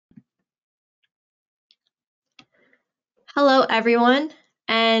Hello, everyone,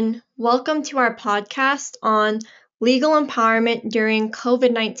 and welcome to our podcast on legal empowerment during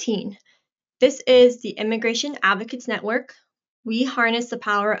COVID 19. This is the Immigration Advocates Network. We harness the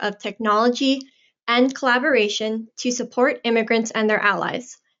power of technology and collaboration to support immigrants and their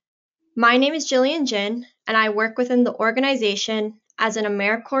allies. My name is Jillian Jin, and I work within the organization as an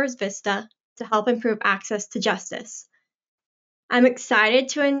AmeriCorps Vista to help improve access to justice. I'm excited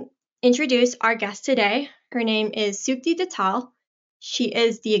to introduce our guest today. Her name is Sukti Datal. She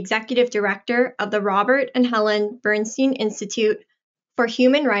is the executive director of the Robert and Helen Bernstein Institute for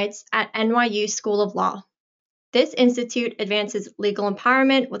Human Rights at NYU School of Law. This institute advances legal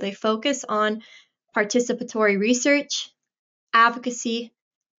empowerment with a focus on participatory research, advocacy,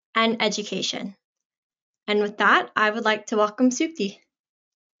 and education. And with that, I would like to welcome Sukti.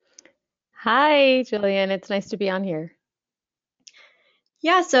 Hi, Jillian. It's nice to be on here.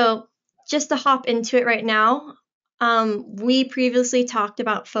 Yeah, so just to hop into it right now, we previously talked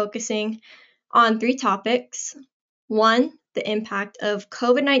about focusing on three topics. One, the impact of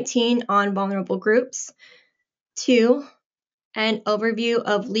COVID-19 on vulnerable groups. Two, an overview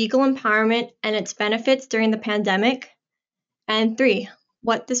of legal empowerment and its benefits during the pandemic. And three,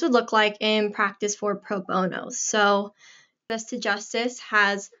 what this would look like in practice for pro bono. So, access to justice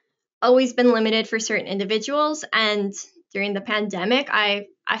has always been limited for certain individuals, and during the pandemic, I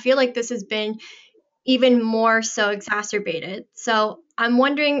feel like this has been even more so exacerbated. So I'm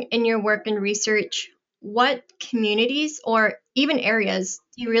wondering, in your work and research, what communities or even areas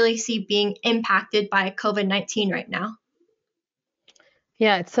do you really see being impacted by COVID-19 right now?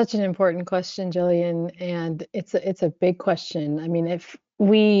 Yeah, it's such an important question, Jillian, and it's a big question. I mean, if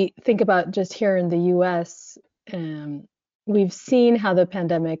we think about just here in the US, we've seen how the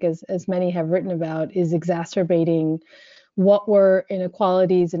pandemic, as many have written about, is exacerbating what were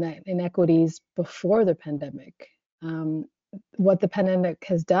inequalities and inequities before the pandemic. Um, what the pandemic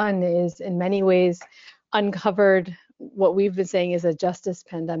has done is, in many ways, uncovered what we've been saying is a justice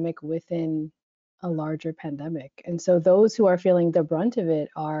pandemic within a larger pandemic. And so those who are feeling the brunt of it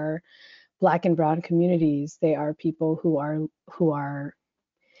are Black and Brown communities. They are people who are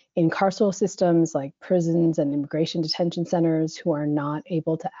in carceral systems like prisons and immigration detention centers, who are not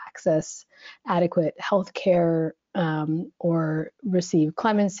able to access adequate health care or receive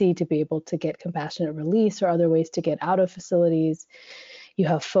clemency to be able to get compassionate release or other ways to get out of facilities. You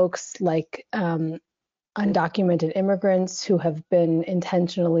have folks like undocumented immigrants who have been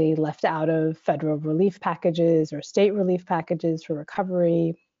intentionally left out of federal relief packages or state relief packages for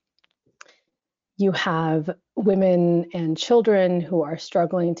recovery. You have women and children who are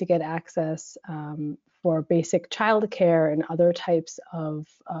struggling to get access for basic childcare and other types of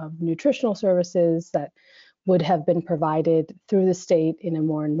nutritional services that would have been provided through the state in a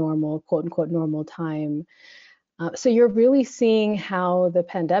more normal, quote unquote, normal time. So you're really seeing how the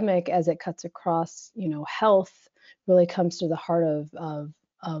pandemic, as it cuts across, health, really comes to the heart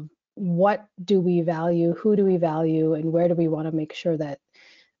of what do we value, who do we value, and where do we want to make sure that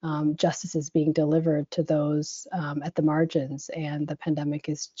justice is being delivered to those at the margins. And the pandemic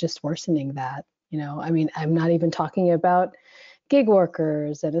is just worsening that. I mean, I'm not even talking about gig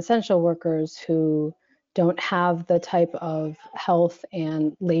workers and essential workers who don't have the type of health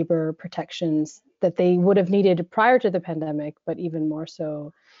and labor protections that they would have needed prior to the pandemic, but even more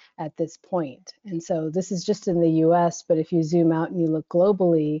so at this point. And so this is just in the US, but if you zoom out and you look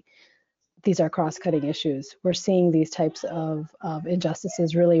globally, these are cross-cutting issues. We're seeing these types of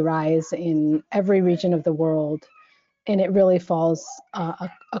injustices really rise in every region of the world, and it really falls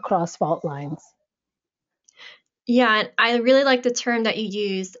across fault lines. Yeah, and I really like the term that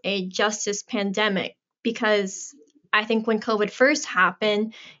you used, a justice pandemic, because I think when COVID first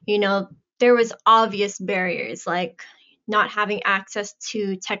happened, there was obvious barriers like not having access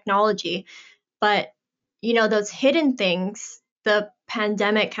to technology. But, those hidden things, the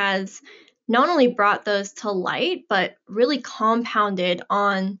pandemic has not only brought those to light, but really compounded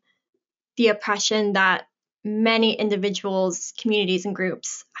on the oppression that many individuals, communities, and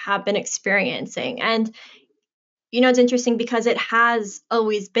groups have been experiencing. And it's interesting because it has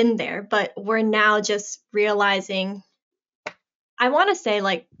always been there, but we're now just realizing, I want to say,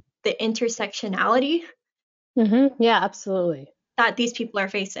 like the intersectionality Yeah, absolutely. that these people are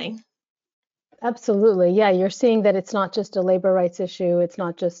facing. Absolutely. Yeah, you're seeing that it's not just a labor rights issue, it's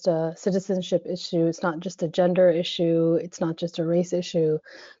not just a citizenship issue, it's not just a gender issue, it's not just a race issue,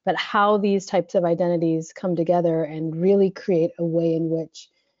 but how these types of identities come together and really create a way in which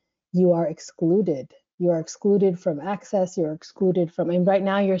you are excluded. You are excluded from access, you're excluded from, and right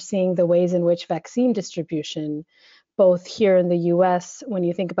now you're seeing the ways in which vaccine distribution, both here in the US, when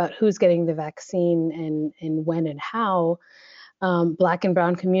you think about who's getting the vaccine and when and how, Black and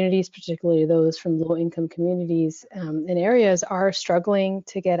Brown communities, particularly those from low income communities and areas, are struggling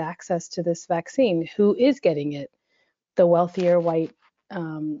to get access to this vaccine. Who is getting it? The wealthier white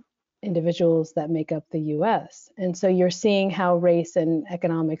individuals that make up the US. And so you're seeing how race and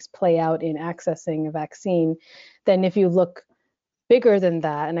economics play out in accessing a vaccine. Then if you look bigger than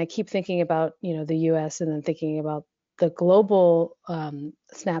that, and I keep thinking about, the US and then thinking about the global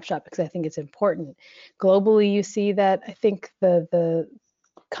snapshot because I think it's important. Globally, you see that I think the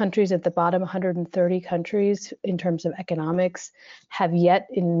countries at the bottom, 130 countries in terms of economics, have yet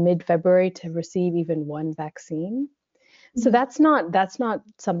in mid-February to receive even one vaccine. So that's not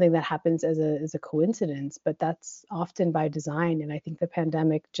something that happens as a coincidence, but that's often by design. And I think the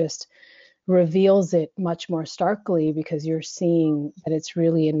pandemic just reveals it much more starkly because you're seeing that it's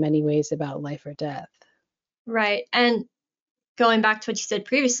really in many ways about life or death. Right. And going back to what you said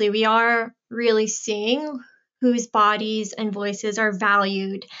previously, we are really seeing whose bodies and voices are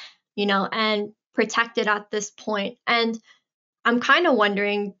valued, and protected at this point. And I'm kind of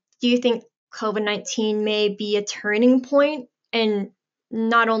wondering, do you think COVID-19 may be a turning point in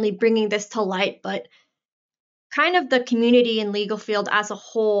not only bringing this to light, but kind of the community and legal field as a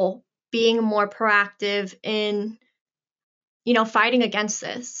whole being more proactive in, fighting against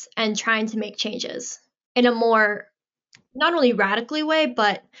this and trying to make changes in a more not only radically way,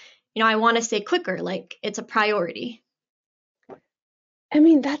 but I want to say quicker, like it's a priority. I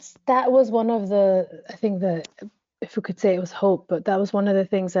mean, that was one of the, I think that if we could say it was hope, but that was one of the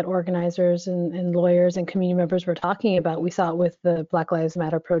things that organizers and lawyers and community members were talking about. We saw it with the Black Lives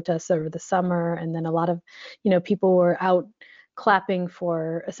Matter protests over the summer, and then a lot of, people were out clapping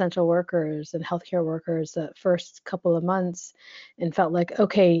for essential workers and healthcare workers the first couple of months and felt like,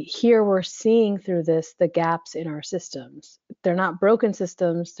 okay, here we're seeing through this the gaps in our systems. They're not broken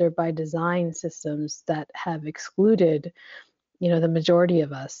systems, they're by design systems that have excluded the majority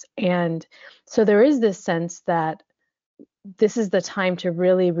of us. And so there is this sense that this is the time to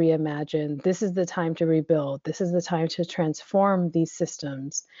really reimagine. This is the time to rebuild. This is the time to transform these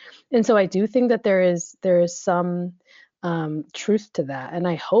systems. And so I do think that there is some truth to that, and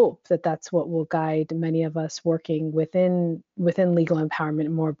I hope that that's what will guide many of us working within legal empowerment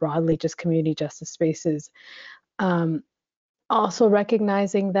and more broadly, just community justice spaces. Um, Also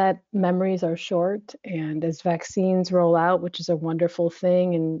recognizing that memories are short, and as vaccines roll out, which is a wonderful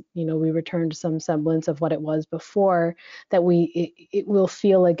thing, and we return to some semblance of what it was before, that it will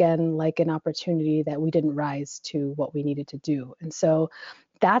feel again like an opportunity that we didn't rise to what we needed to do. And so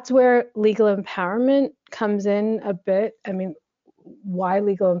that's where legal empowerment comes in a bit. I mean, why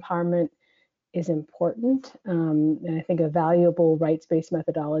legal empowerment is important, and I think a valuable rights-based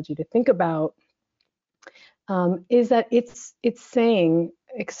methodology to think about is that it's saying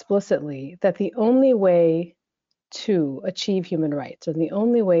explicitly that the only way to achieve human rights, or the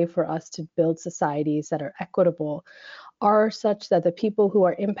only way for us to build societies that are equitable, are such that the people who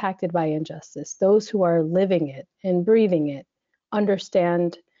are impacted by injustice, those who are living it and breathing it,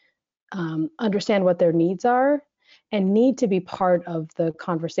 understand what their needs are and need to be part of the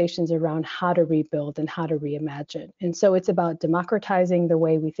conversations around how to rebuild and how to reimagine. And so it's about democratizing the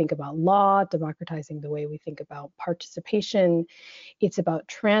way we think about law, democratizing the way we think about participation. It's about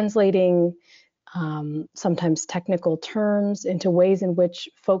translating sometimes technical terms into ways in which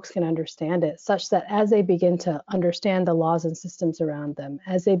folks can understand it, such that as they begin to understand the laws and systems around them,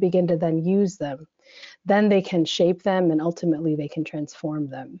 as they begin to then use them, then they can shape them and ultimately they can transform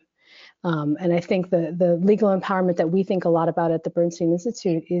them. And I think the legal empowerment that we think a lot about at the Bernstein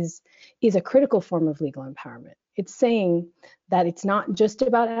Institute is a critical form of legal empowerment. It's saying that it's not just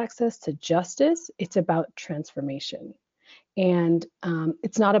about access to justice, it's about transformation. And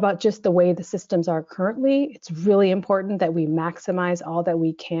it's not about just the way the systems are currently. It's really important that we maximize all that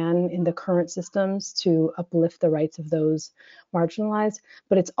we can in the current systems to uplift the rights of those marginalized.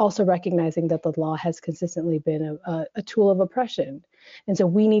 But it's also recognizing that the law has consistently been a tool of oppression. And so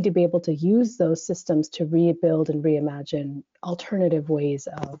we need to be able to use those systems to rebuild and reimagine alternative ways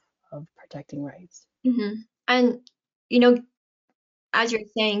of protecting rights. Mm-hmm. And, you know, as you're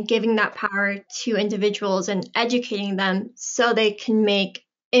saying, giving that power to individuals and educating them so they can make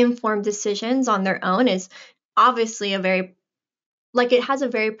informed decisions on their own is obviously it has a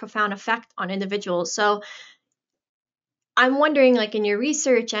very profound effect on individuals. So I'm wondering, like in your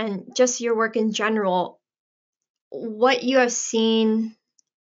research and just your work in general, what you have seen,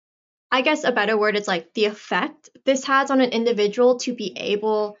 I guess a better word is like the effect this has on an individual to be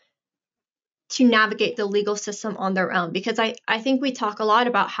able to navigate the legal system on their own. Because I think we talk a lot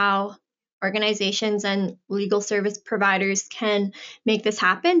about how organizations and legal service providers can make this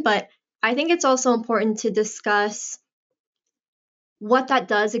happen, but I think it's also important to discuss what that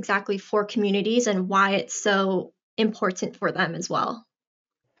does exactly for communities and why it's so important for them as well.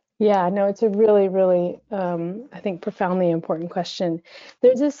 Yeah, no, it's a really, really, I think, profoundly important question.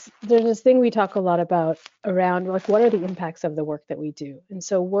 There's this thing we talk a lot about around like what are the impacts of the work that we do, and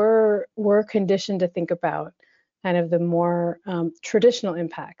so we're conditioned to think about kind of the more traditional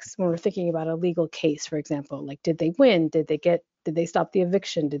impacts when we're thinking about a legal case, for example, like did they win? Did they stop the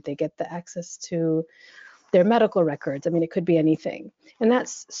eviction? Did they get the access to their medical records? I mean, it could be anything. And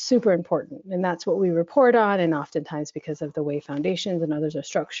that's super important. And that's what we report on. And oftentimes, because of the way foundations and others are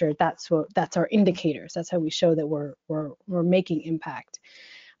structured, that's our indicators. That's how we show that we're making impact.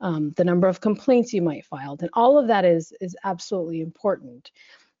 The number of complaints you might file, and all of that is absolutely important.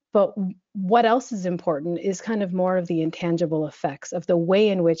 But what else is important is kind of more of the intangible effects of the way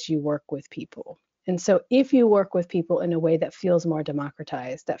in which you work with people. And so if you work with people in a way that feels more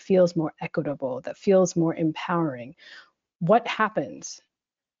democratized, that feels more equitable, that feels more empowering, what happens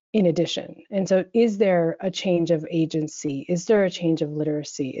in addition? And so is there a change of agency? Is there a change of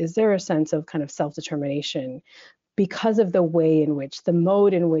literacy? Is there a sense of kind of self-determination because of the way in which, the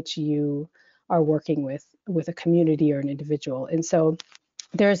mode in which you are working with a community or an individual? And so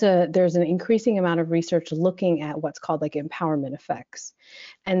there's an increasing amount of research looking at what's called like empowerment effects.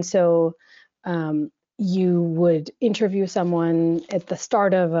 And so you would interview someone at the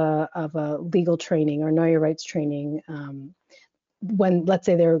start of a legal training or know your rights training, when, let's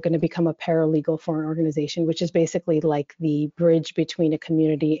say, they're going to become a paralegal for an organization, which is basically like the bridge between a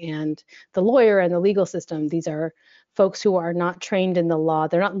community and the lawyer and the legal system. These are folks who are not trained in the law.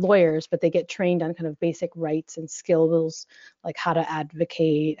 They're not lawyers, but they get trained on kind of basic rights and skills, like how to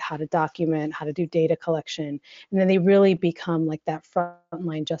advocate, how to document, how to do data collection. And then they really become like that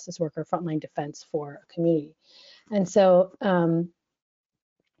frontline justice worker, frontline defense for a community. And so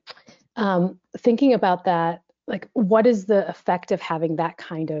thinking about that, like what is the effect of having that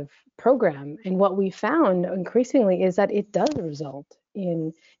kind of program? And what we found increasingly is that it does result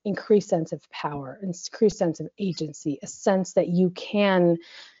in increased sense of power, increased sense of agency, a sense that you can,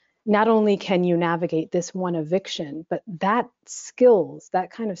 not only can you navigate this one eviction, but that skills,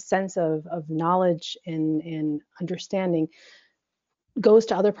 that kind of sense of knowledge and understanding goes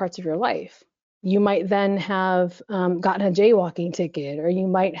to other parts of your life. You might then have gotten a jaywalking ticket, or you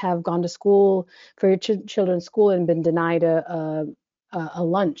might have gone to school for your children's school and been denied a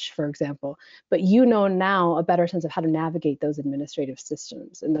lunch, for example. But you know now a better sense of how to navigate those administrative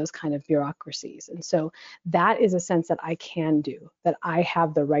systems and those kind of bureaucracies. And so that is a sense that I can do, that I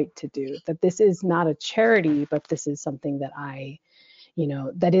have the right to do, that this is not a charity, but this is something that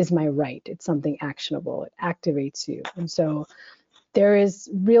that is my right. It's something actionable. It activates you. And so there is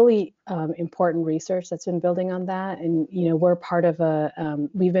really important research that's been building on that. And, we're part of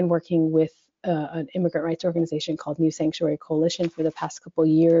we've been working with an immigrant rights organization called New Sanctuary Coalition for the past couple of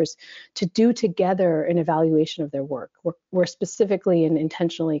years to do together an evaluation of their work. We're specifically and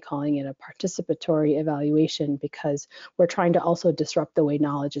intentionally calling it a participatory evaluation because we're trying to also disrupt the way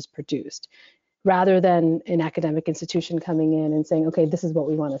knowledge is produced. Rather than an academic institution coming in and saying, okay, this is what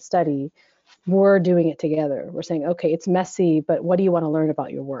we want to study, we're doing it together. We're saying, okay, it's messy, but what do you want to learn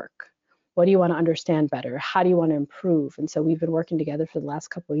about your work? What do you want to understand better? How do you want to improve? And so we've been working together for the last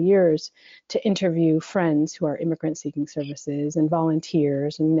couple of years to interview friends who are immigrant seeking services and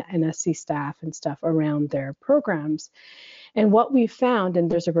volunteers and NSC staff and stuff around their programs. And what we found,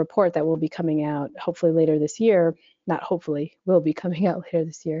 and there's a report that will be coming out hopefully later this year, not hopefully, will be coming out later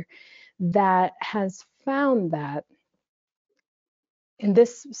this year, that has found that, and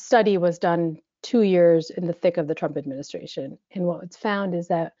this study was done 2 years in the thick of the Trump administration. And what it's found is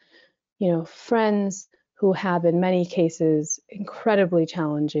that, friends who have, in many cases, incredibly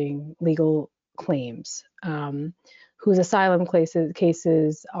challenging legal claims, whose asylum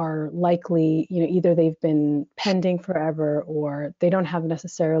cases are likely, either they've been pending forever or they don't have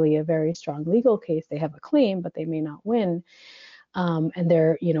necessarily a very strong legal case. They have a claim, but they may not win. And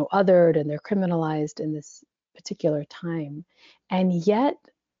they're, othered and they're criminalized in this particular time. And yet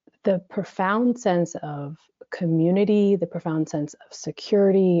the profound sense of community, the profound sense of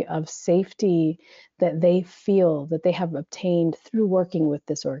security, of safety that they feel that they have obtained through working with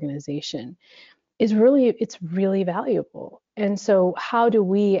this organization it's really valuable. And so how do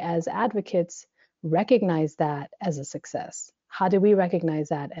we as advocates recognize that as a success? How do we recognize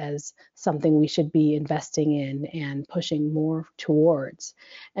that as something we should be investing in and pushing more towards?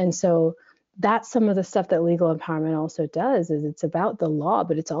 And so that's some of the stuff that legal empowerment also does, is it's about the law,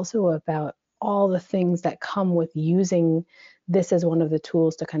 but it's also about all the things that come with using this is one of the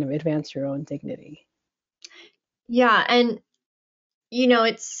tools to kind of advance your own dignity. Yeah, and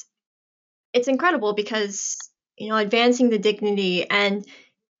it's incredible because advancing the dignity and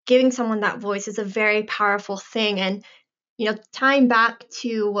giving someone that voice is a very powerful thing. And tying back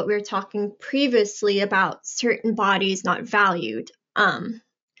to what we were talking previously about certain bodies not valued, I'm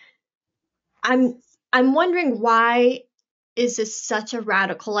I'm wondering, why is this such a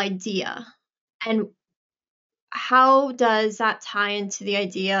radical idea? And how does that tie into the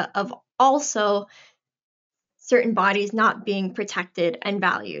idea of also certain bodies not being protected and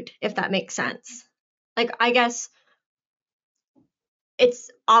valued, if that makes sense? Like, I guess it's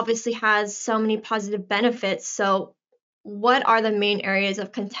obviously has so many positive benefits. So what are the main areas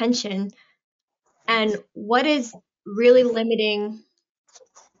of contention, and what is really limiting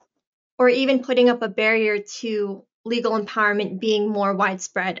or even putting up a barrier to legal empowerment being more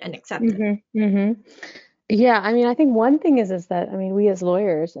widespread and accepted? Hmm. Yeah, I mean, I think one thing is that, I mean, we as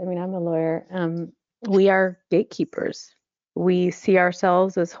lawyers, I mean, I'm a lawyer, we are gatekeepers. We see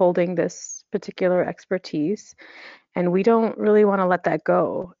ourselves as holding this particular expertise, and we don't really want to let that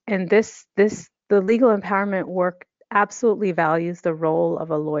go. And the legal empowerment work absolutely values the role of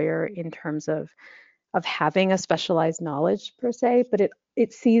a lawyer in terms of having a specialized knowledge per se, but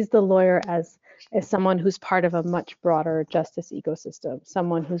it sees the lawyer as someone who's part of a much broader justice ecosystem,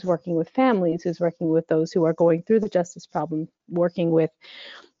 someone who's working with families, who's working with those who are going through the justice problem, working with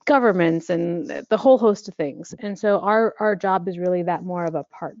governments and the whole host of things. And so our job is really that more of a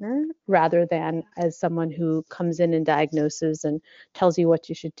partner rather than as someone who comes in and diagnoses and tells you what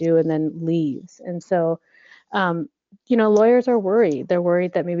you should do and then leaves. And so um, lawyers are worried. They're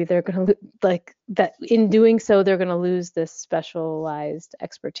worried that maybe they're going to like that in doing so, they're going to lose this specialized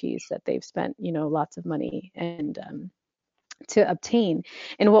expertise that they've spent, lots of money and to obtain.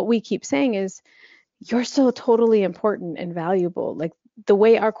 And what we keep saying is, you're so totally important and valuable. Like the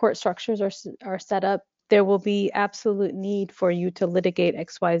way our court structures are set up, there will be absolute need for you to litigate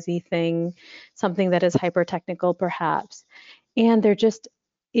XYZ thing, something that is hyper technical perhaps. And there just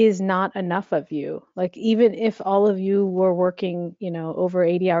is not enough of you. Like even if all of you were working, over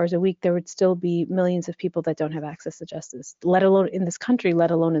 80 hours a week, there would still be millions of people that don't have access to justice, let alone in this country, let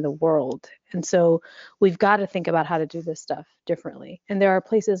alone in the world. And so we've got to think about how to do this stuff differently. And there are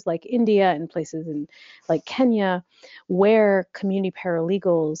places like India and places in like Kenya where community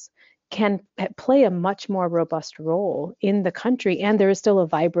paralegals can play a much more robust role in the country, and there is still a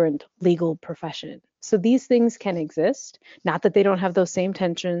vibrant legal profession. So these things can exist. Not that they don't have those same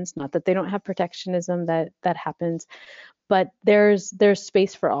tensions, not that they don't have protectionism that happens, but there's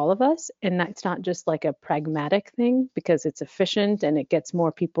space for all of us, and it's not just like a pragmatic thing because it's efficient and it gets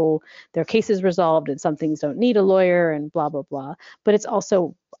more people their cases resolved, and some things don't need a lawyer and blah blah blah. But it's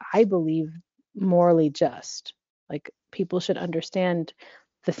also, I believe, morally just. Like people should understand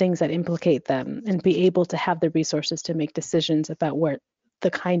the things that implicate them and be able to have the resources to make decisions about where the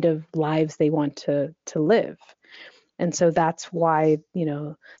kind of lives they want to live. And so that's why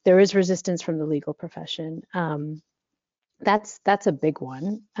there is resistance from the legal profession. That's a big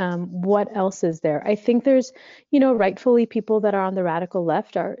one. What else is there? I think there's, rightfully people that are on the radical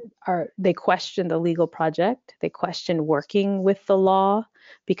left are they question the legal project. They question working with the law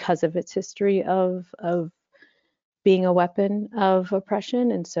because of its history of being a weapon of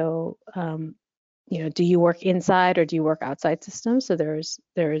oppression. And so, do you work inside or do you work outside systems? So there's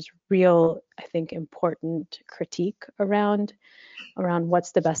real, I think, important critique around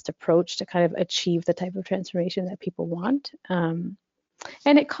what's the best approach to kind of achieve the type of transformation that people want. And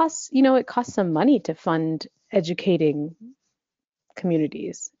it costs some money to fund educating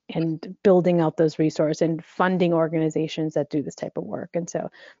communities and building out those resources and funding organizations that do this type of work. And so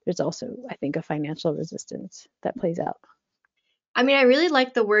there's also, I think, a financial resistance that plays out. I mean, I really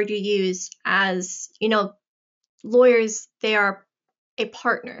like the word you use, as lawyers, they are a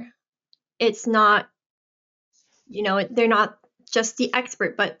partner. It's not, they're not just the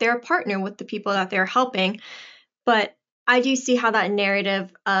expert, but they're a partner with the people that they're helping. But I do see how that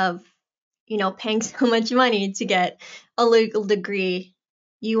narrative of, paying so much money to get a legal degree,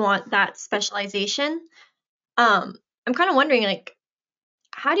 you want that specialization. I'm kind of wondering, like,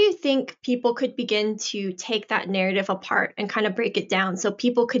 how do you think people could begin to take that narrative apart and kind of break it down so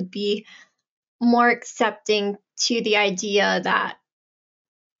people could be more accepting to the idea that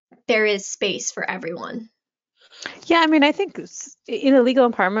there is space for everyone? Yeah, I mean, I think in the legal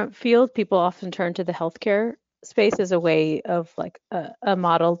empowerment field, people often turn to the healthcare space as a way of like a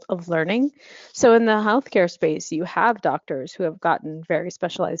model of learning. So in the healthcare space, you have doctors who have gotten very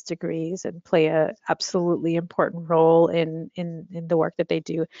specialized degrees and play a absolutely important role in the work that they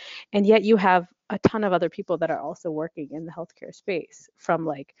do. And yet you have a ton of other people that are also working in the healthcare space, from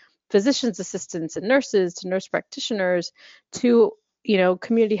like physician's assistants and nurses to nurse practitioners to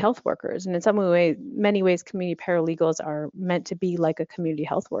community health workers. And in some way, many ways, community paralegals are meant to be like a community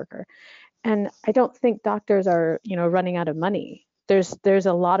health worker. And I don't think doctors are, running out of money. There's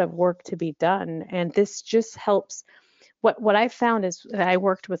a lot of work to be done, and this just helps. What I found is that I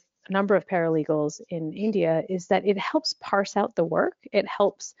worked with a number of paralegals in India is that it helps parse out the work. It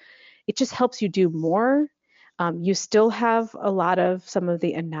just helps you do more. You still have a lot of some of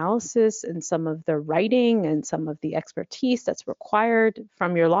the analysis and some of the writing and some of the expertise that's required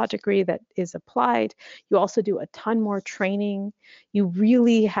from your law degree that is applied. You also do a ton more training. You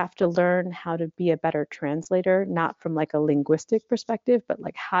really have to learn how to be a better translator, not from like a linguistic perspective, but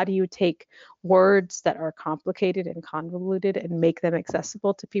like how do you take words that are complicated and convoluted and make them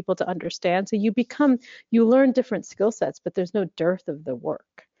accessible to people to understand. So you learn different skill sets, but there's no dearth of the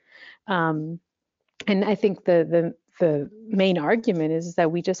work. And I think the main argument is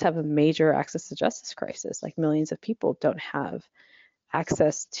that we just have a major access to justice crisis. Like millions of people don't have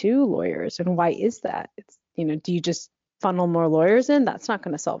access to lawyers. And why is that? Do you just funnel more lawyers in? That's not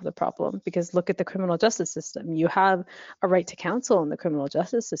going to solve the problem, because look at the criminal justice system. You have a right to counsel in the criminal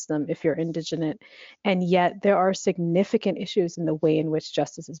justice system if you're indigent, and yet there are significant issues in the way in which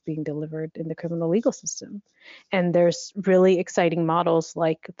justice is being delivered in the criminal legal system. And there's really exciting models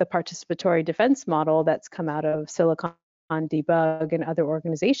like the participatory defense model that's come out of Silicon Debug and other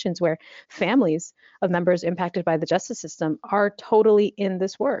organizations, where families of members impacted by the justice system are totally in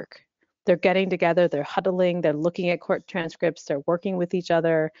this work. They're getting together, they're huddling, they're looking at court transcripts, they're working with each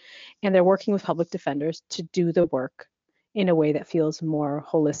other, and they're working with public defenders to do the work in a way that feels more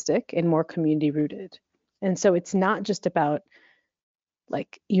holistic and more community rooted. And so it's not just about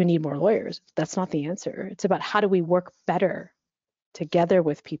like you need more lawyers. That's not the answer. It's about how do we work better together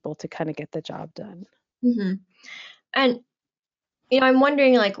with people to kind of get the job done. Mm-hmm. And I'm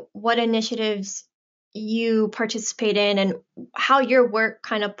wondering like what initiatives you participate in and how your work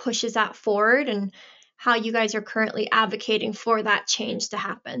kind of pushes that forward and how you guys are currently advocating for that change to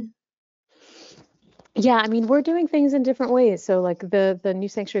happen. Yeah, I mean, we're doing things in different ways. So like the New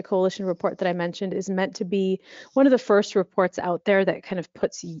Sanctuary Coalition report that I mentioned is meant to be one of the first reports out there that kind of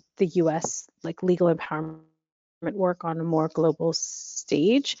puts the US like legal empowerment work on a more global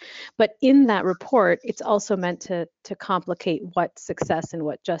stage. But in that report, it's also meant to complicate what success and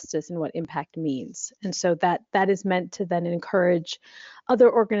what justice and what impact means. And so that is meant to then encourage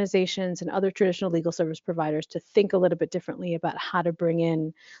other organizations and other traditional legal service providers to think a little bit differently about how to bring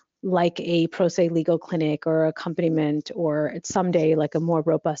in like a pro se legal clinic or accompaniment, or someday like a more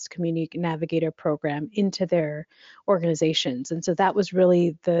robust community navigator program into their organizations. And so that was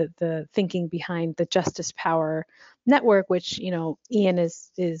really the thinking behind the Justice Power Network, which Ian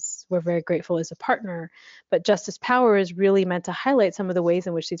is we're very grateful as a partner. But Justice Power is really meant to highlight some of the ways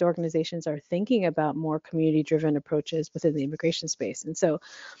in which these organizations are thinking about more community driven approaches within the immigration space. And so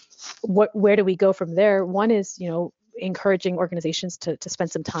where do we go from there? One is encouraging organizations to spend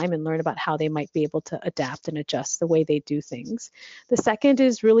some time and learn about how they might be able to adapt and adjust the way they do things. The second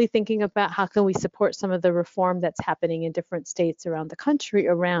is really thinking about how can we support some of the reform that's happening in different states around the country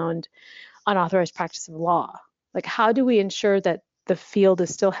around unauthorized practice of law. Like how do we ensure that the field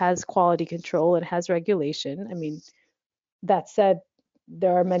still has quality control and has regulation? I mean, that said,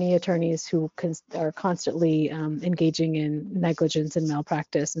 there are many attorneys who are constantly engaging in negligence and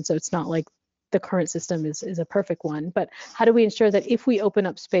malpractice, and so it's not like the current system is a perfect one. But how do we ensure that if we open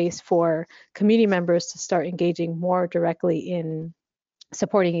up space for community members to start engaging more directly in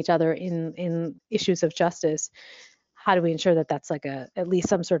supporting each other in issues of justice, how do we ensure that that's like at least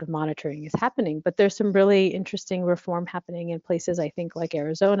some sort of monitoring is happening? But there's some really interesting reform happening in places, I think, like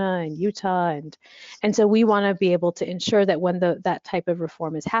Arizona and Utah, and so we want to be able to ensure that when that type of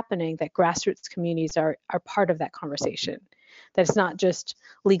reform is happening, that grassroots communities are part of that conversation. That it's not just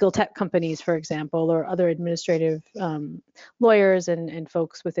legal tech companies, for example, or other administrative lawyers and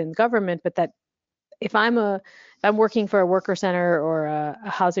folks within government, but that if I'm working for a worker center or a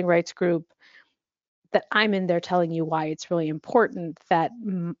housing rights group, that I'm in there telling you why it's really important that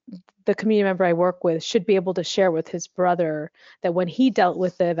the community member I work with should be able to share with his brother that when he dealt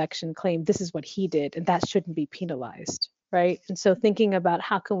with the eviction claim, this is what he did, and that shouldn't be penalized, right? And so thinking about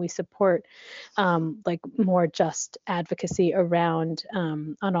how can we support like more just advocacy around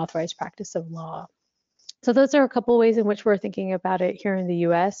unauthorized practice of law. So those are a couple ways in which we're thinking about it here in the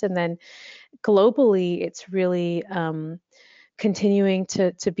US. And then globally, it's really continuing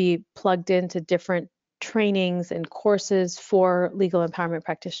to be plugged into different trainings and courses for legal empowerment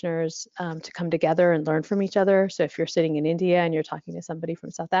practitioners to come together and learn from each other. So if you're sitting in India and you're talking to somebody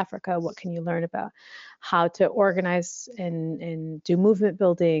from South Africa, what can you learn about how to organize and do movement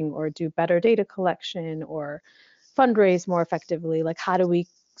building or do better data collection or fundraise more effectively? Like how do we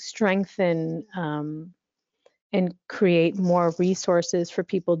strengthen and create more resources for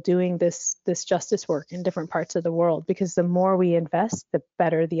people doing this justice work in different parts of the world, because the more we invest, the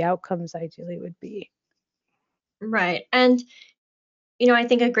better the outcomes ideally would be. Right. And, I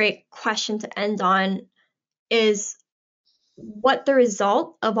think a great question to end on is what the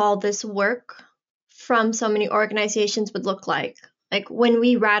result of all this work from so many organizations would look like. Like when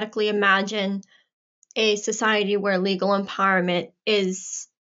we radically imagine a society where legal empowerment is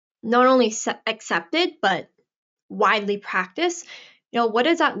not only accepted, but widely practiced, what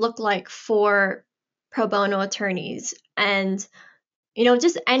does that look like for pro bono attorneys and,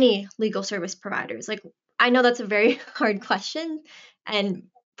 just any legal service providers? Like, I know that's a very hard question and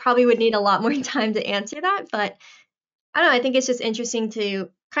probably would need a lot more time to answer that, but I don't know, I think it's just interesting to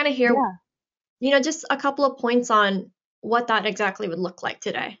kind of hear, Yeah. just a couple of points on what that exactly would look like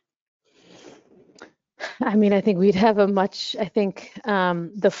today. I mean, I think we'd have I think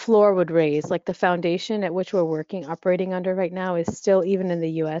the floor would raise, like the foundation at which we're operating under right now is still, even in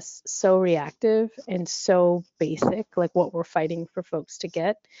the US, so reactive and so basic, like what we're fighting for folks to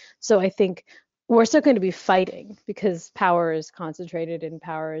get. So I think we're still going to be fighting because power is concentrated and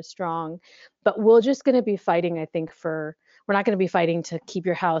power is strong, but we're just going to be fighting, I think, we're not going to be fighting to keep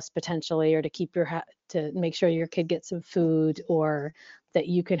your house potentially, or to to make sure your kid gets some food, or that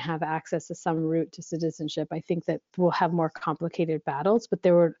you can have access to some route to citizenship. I think that we'll have more complicated battles, but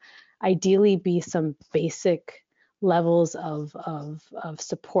there would ideally be some basic levels of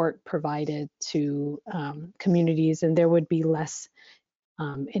support provided to communities, and there would be less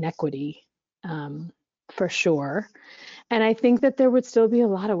inequity for sure. And I think that there would still be a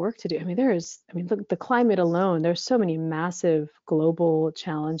lot of work to do. I mean, look, the climate alone, there's so many massive global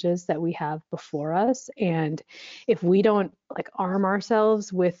challenges that we have before us. And if we don't like arm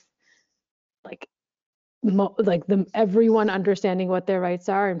ourselves with like everyone understanding what their rights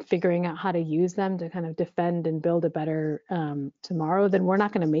are and figuring out how to use them to kind of defend and build a better tomorrow, then we're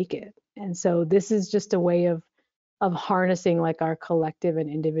not going to make it. And so this is just a way of harnessing like our collective and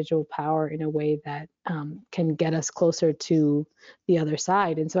individual power in a way that can get us closer to the other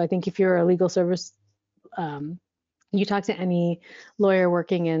side. And so I think if you're a legal service, you talk to any lawyer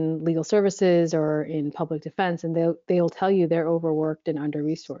working in legal services or in public defense, and they'll tell you they're overworked and under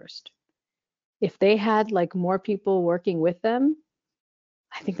resourced. If they had like more people working with them,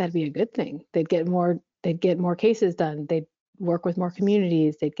 I think that'd be a good thing. They'd get more cases done. They'd work with more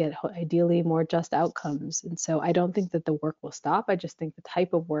communities. They'd get ideally more just outcomes. And so I don't think that the work will stop. I just think the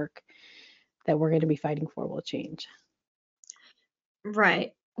type of work that we're going to be fighting for will change.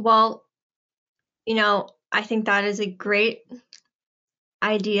 Right. Well, I think that is a great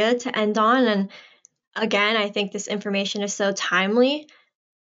idea to end on. And again, I think this information is so timely.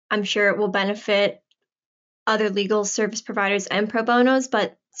 I'm sure it will benefit other legal service providers and pro bonos.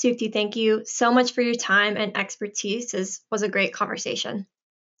 But Sukti, thank you so much for your time and expertise. This was a great conversation.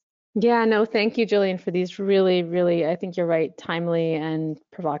 Yeah, no, thank you, Jillian, for these really, really, I think you're right, timely and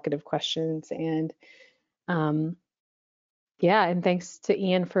provocative questions. And yeah, and thanks to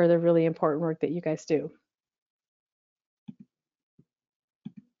Ian for the really important work that you guys do.